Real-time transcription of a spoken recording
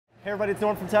Hey everybody, it's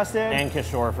Norm from Tested. And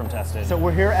Kishore from Tested. So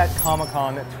we're here at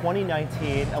Comic-Con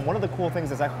 2019, and one of the cool things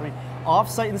that's actually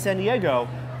off-site in San Diego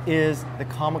is the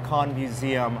Comic-Con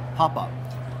Museum pop-up.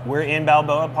 We're in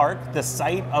Balboa Park, the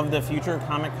site of the future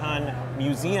Comic-Con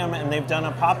Museum, and they've done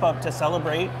a pop-up to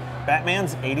celebrate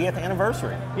Batman's 80th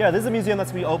anniversary. Yeah, this is a museum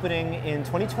that's going to be opening in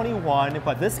 2021,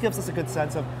 but this gives us a good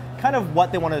sense of kind of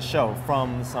what they want to show,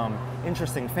 from some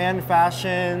interesting fan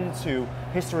fashion to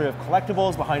history of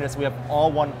collectibles. Behind us we have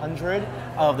all 100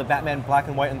 of the Batman Black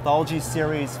and White Anthology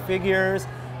series figures.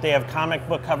 They have comic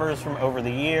book covers from over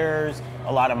the years,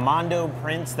 a lot of Mondo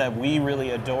prints that we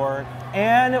really adore.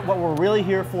 And what we're really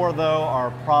here for, though, are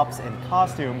props and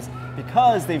costumes,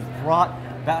 because they've brought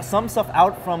some stuff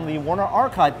out from the Warner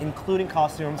Archive, including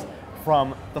costumes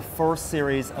from the first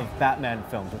series of Batman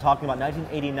films. We're talking about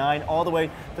 1989 all the way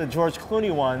to the George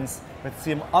Clooney ones. We get to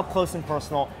see them up close and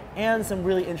personal, and some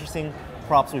really interesting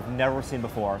props we've never seen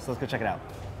before. So let's go check it out.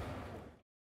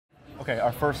 Okay,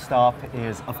 our first stop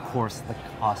is, of course, the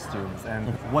costumes. And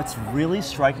what's really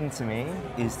striking to me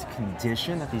is the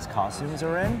condition that these costumes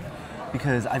are in,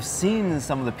 because I've seen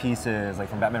some of the pieces, like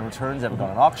from Batman Returns, that have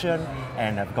gone on auction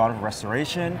and have gone for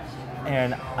restoration.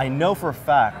 And I know for a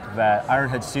fact that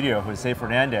Ironhead Studio, Jose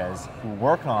Fernandez, who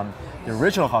worked on the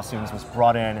original costumes, was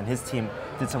brought in and his team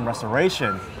did some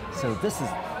restoration. So this is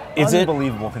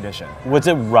unbelievable condition. Was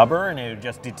it rubber and it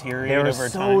just deteriorated over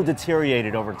time? They were so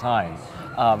deteriorated over time.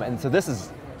 And so this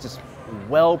is just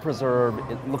well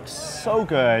preserved. It looks so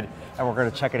good. And we're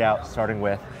going to check it out, starting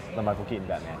with the Michael Keaton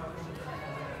Batman.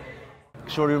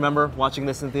 Sure, do you remember watching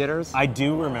this in theaters? I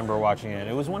do remember watching it.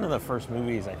 It was one of the first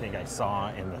movies I think I saw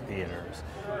in the theaters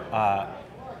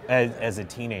as a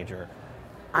teenager.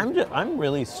 I'm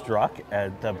really struck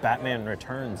at the Batman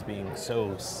Returns being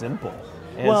so simple.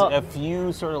 It has a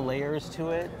few sort of layers to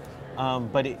it,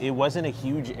 but it wasn't a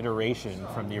huge iteration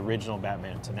from the original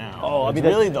Batman to now. Oh, I mean,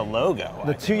 really the logo.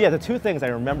 The two things I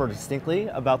remember distinctly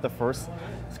about the first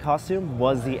costume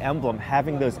was the emblem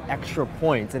having those extra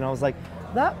points, and I was like,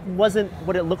 that wasn't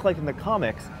what it looked like in the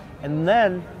comics. And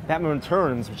then Batman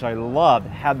Returns, which I loved,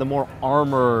 had the more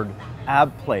armored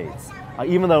ab plates,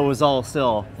 even though it was all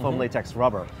still foam latex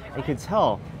rubber. And you could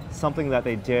tell something that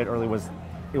they did early was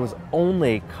it was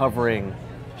only covering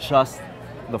just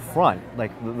the front.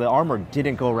 Like the armor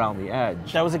didn't go around the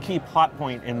edge. That was a key plot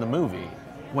point in the movie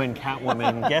when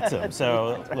Catwoman gets him.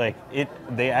 So like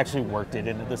they actually worked it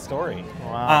into the story.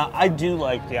 Wow. I do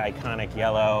like the iconic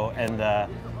yellow and the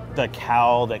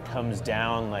cowl that comes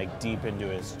down like deep into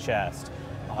his chest.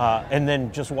 And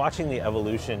then just watching the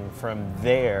evolution from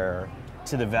there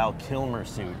to the Val Kilmer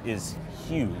suit is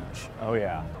huge. Oh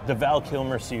yeah. The Val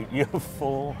Kilmer suit, you have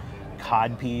full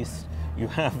codpiece, you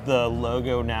have the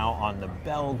logo now on the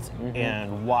belt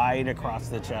and wide across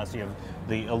the chest, you have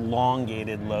the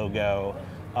elongated logo.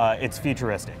 It's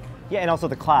futuristic. Yeah, and also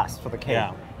the clasp for the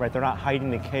cape, right? They're not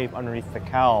hiding the cape underneath the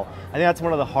cowl. I think that's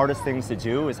one of the hardest things to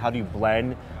do, is how do you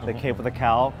blend the cape with the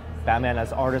cowl. Batman,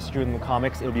 as artists drew in the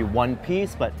comics, it would be one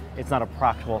piece, but it's not a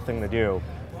practical thing to do.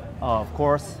 Of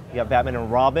course, you have Batman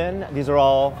and Robin. These are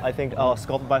all, I think,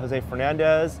 sculpted by Jose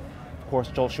Fernandez. Of course,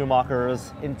 Joel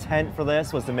Schumacher's intent for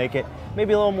this was to make it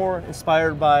maybe a little more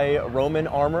inspired by Roman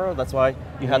armor. That's why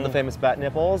you had the famous bat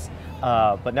nipples.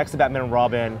 But next to Batman and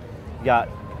Robin, you got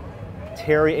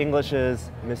Terry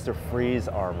English's Mr. Freeze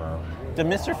armor. The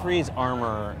Mr. Freeze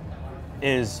armor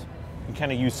is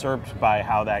kind of usurped by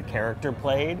how that character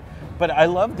played, but I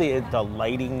love the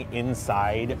lighting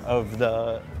inside of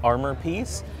the armor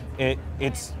piece.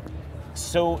 It's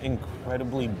so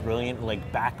incredibly brilliant,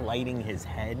 like backlighting his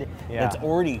head. Yeah. It's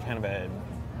already kind of a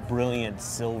brilliant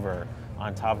silver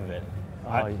on top of it.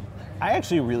 I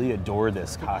actually really adore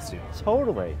this costume.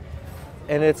 Totally.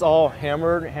 And it's all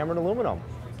hammered aluminum.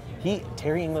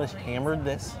 Terry English hammered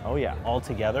this all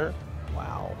together.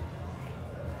 Wow.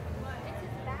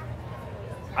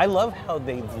 I love how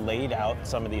they've laid out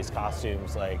some of these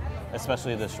costumes, like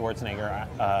especially the Schwarzenegger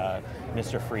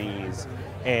Mr. Freeze,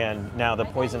 and now the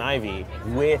Poison Ivy,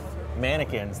 with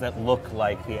mannequins that look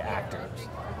like the actors.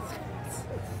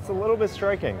 It's a little bit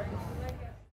striking.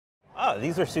 Oh,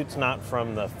 these are suits not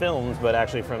from the films, but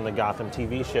actually from the Gotham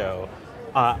TV show.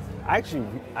 I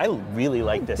really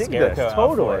like this Scarecrow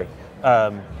totally.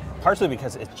 outfit, partially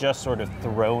because it's just sort of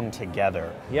thrown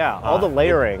together. Yeah, all the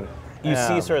layering. You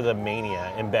see sort of the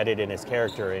mania embedded in his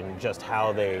character, and just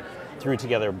how they threw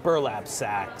together burlap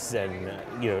sacks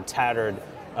and tattered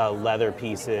leather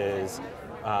pieces,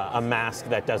 a mask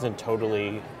that doesn't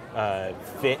totally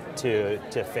fit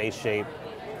to face shape.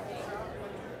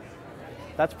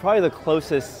 That's probably the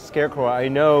closest Scarecrow. I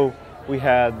know we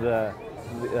had the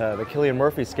Cillian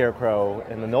Murphy Scarecrow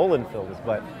in the Nolan films,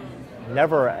 but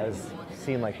never as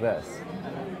seen like this.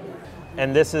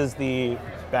 And this is the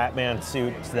Batman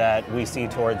suit that we see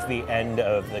towards the end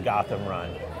of the Gotham run.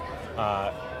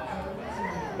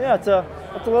 Yeah, it's a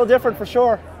little different for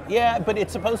sure. Yeah, but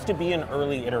it's supposed to be an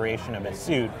early iteration of his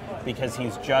suit because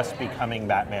he's just becoming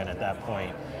Batman at that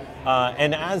point.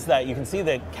 And as that, you can see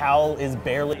the cowl is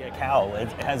barely a cowl.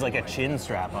 It has like a chin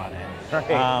strap on it.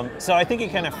 Right. So I think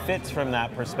it kind of fits from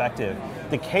that perspective.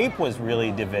 The cape was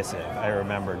really divisive, I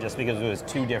remember, just because it was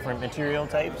two different material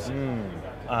types.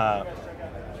 But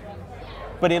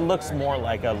it looks more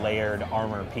like a layered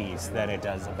armor piece than it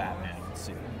does a Batman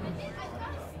suit.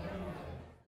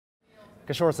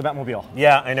 Kishore, it's the Batmobile.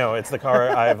 Yeah, I know. It's the car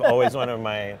I've always wanted in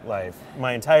my life.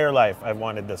 My entire life, I've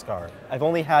wanted this car. I've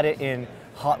only had it in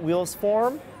Hot Wheels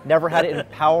form, never had it in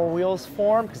Power Wheels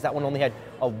form, because that one only had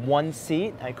a one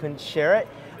seat. I couldn't share it.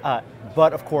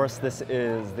 But of course, this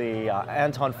is the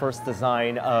Anton Furst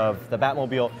design of the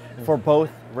Batmobile for both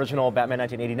original Batman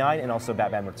 1989 and also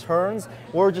Batman Returns.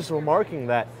 We're just remarking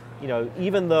that, you know,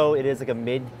 even though it is like a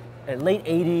late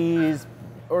 80s,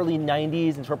 early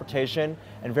 90s interpretation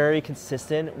and very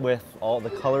consistent with all the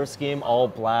color scheme, all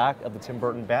black of the Tim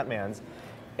Burton Batmans,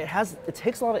 it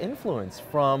takes a lot of influence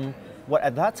from what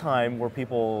at that time were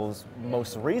people's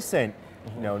most recent,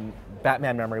 you know,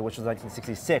 Batman memory, which was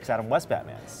 1966 Adam West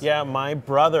Batmans. Yeah, my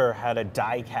brother had a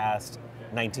die-cast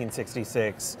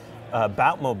 1966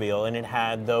 Batmobile, and it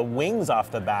had the wings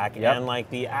off the back and like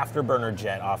the afterburner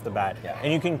jet off the bat. Yeah.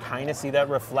 And you can kind of see that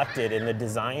reflected in the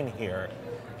design here.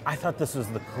 I thought this was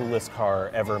the coolest car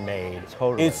ever made.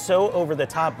 Totally. It's so over the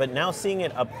top, but now seeing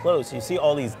it up close, you see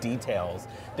all these details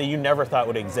that you never thought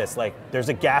would exist. Like there's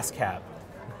a gas cap.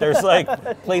 There's like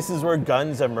places where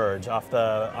guns emerge off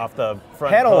the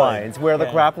front panel hood. lines where the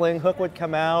grappling hook would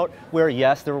come out, where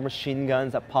yes, there were machine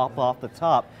guns that pop off the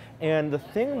top. And the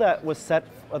thing that was set,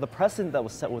 the precedent that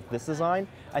was set with this design,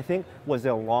 I think, was the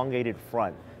elongated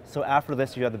front. So after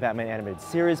this, you have the Batman Animated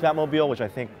Series Batmobile, which I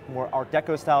think more Art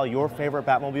Deco style, your favorite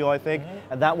Batmobile, I think.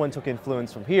 And that one took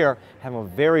influence from here, having a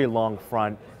very long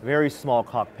front, very small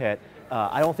cockpit.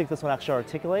 I don't think this one actually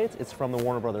articulates. It's from the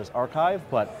Warner Brothers archive,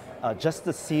 but just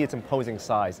to see its imposing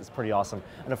size is pretty awesome.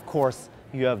 And of course,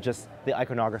 you have just the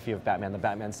iconography of Batman, the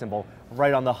Batman symbol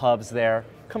right on the hubs there.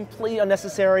 Completely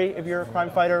unnecessary if you're a crime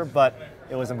fighter, but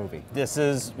it was a movie. This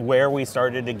is where we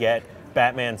started to get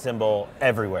Batman symbol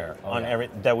everywhere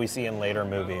that we see in later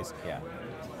movies. Yeah.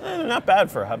 Not bad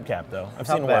for a hubcap though. I've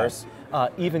seen worse.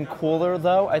 Even cooler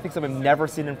though, I think something I've never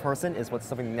seen in person is what's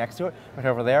something next to it. Right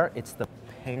over there, it's the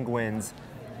Penguin's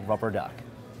rubber duck.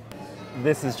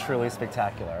 This is truly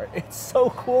spectacular. It's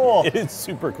so cool. It is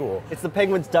super cool. It's the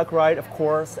Penguin's duck ride, of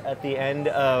course, at the end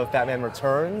of Batman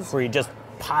Returns. Where he just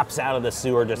pops out of the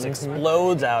sewer, just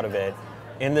explodes out of it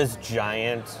in this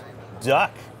giant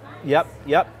duck. Yep.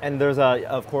 And there's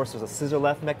of course, there's a scissor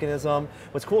lift mechanism.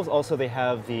 What's cool is also they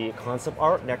have the concept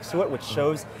art next to it, which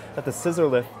shows that the scissor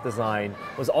lift design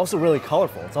was also really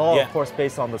colorful. It's all, of course,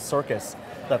 based on the circus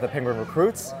that the Penguin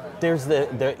recruits. There's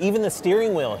even the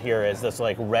steering wheel here is this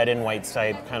like red and white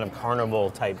type kind of carnival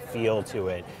type feel to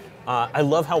it. I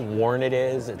love how worn it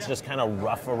is. It's just kind of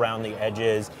rough around the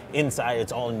edges. Inside,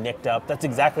 it's all nicked up. That's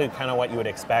exactly kind of what you would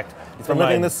expect from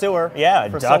living in the sewer. Yeah, a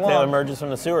for duck so that long. emerges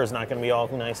from the sewer is not going to be all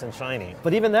nice and shiny.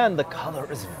 But even then, the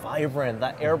color is vibrant.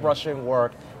 That airbrushing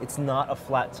work, it's not a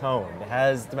flat tone. It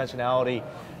has dimensionality.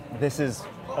 This is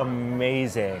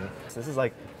amazing. This is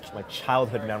like my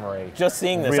childhood memory. Just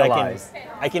seeing this,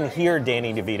 I can hear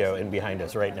Danny DeVito in behind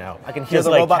us right now. I can hear just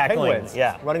the like robot cackling.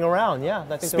 penguins running around. Yeah.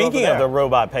 I think Speaking of the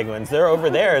robot penguins, they're over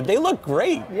there. They look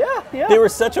great. Yeah. They were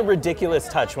such a ridiculous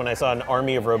touch when I saw an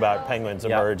army of robot penguins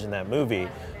emerge in that movie.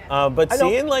 But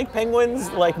seeing like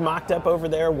penguins like mocked up over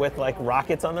there with like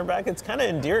rockets on their back, it's kind of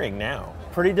endearing now.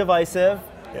 Pretty divisive.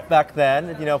 Back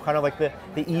then, you know, kind of like the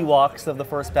Ewoks of the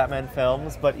first Batman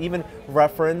films, but even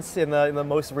reference in the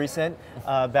most recent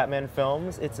Batman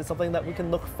films, it's something that we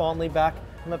can look fondly back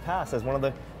in the past as one of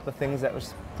the things that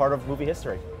was part of movie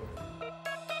history.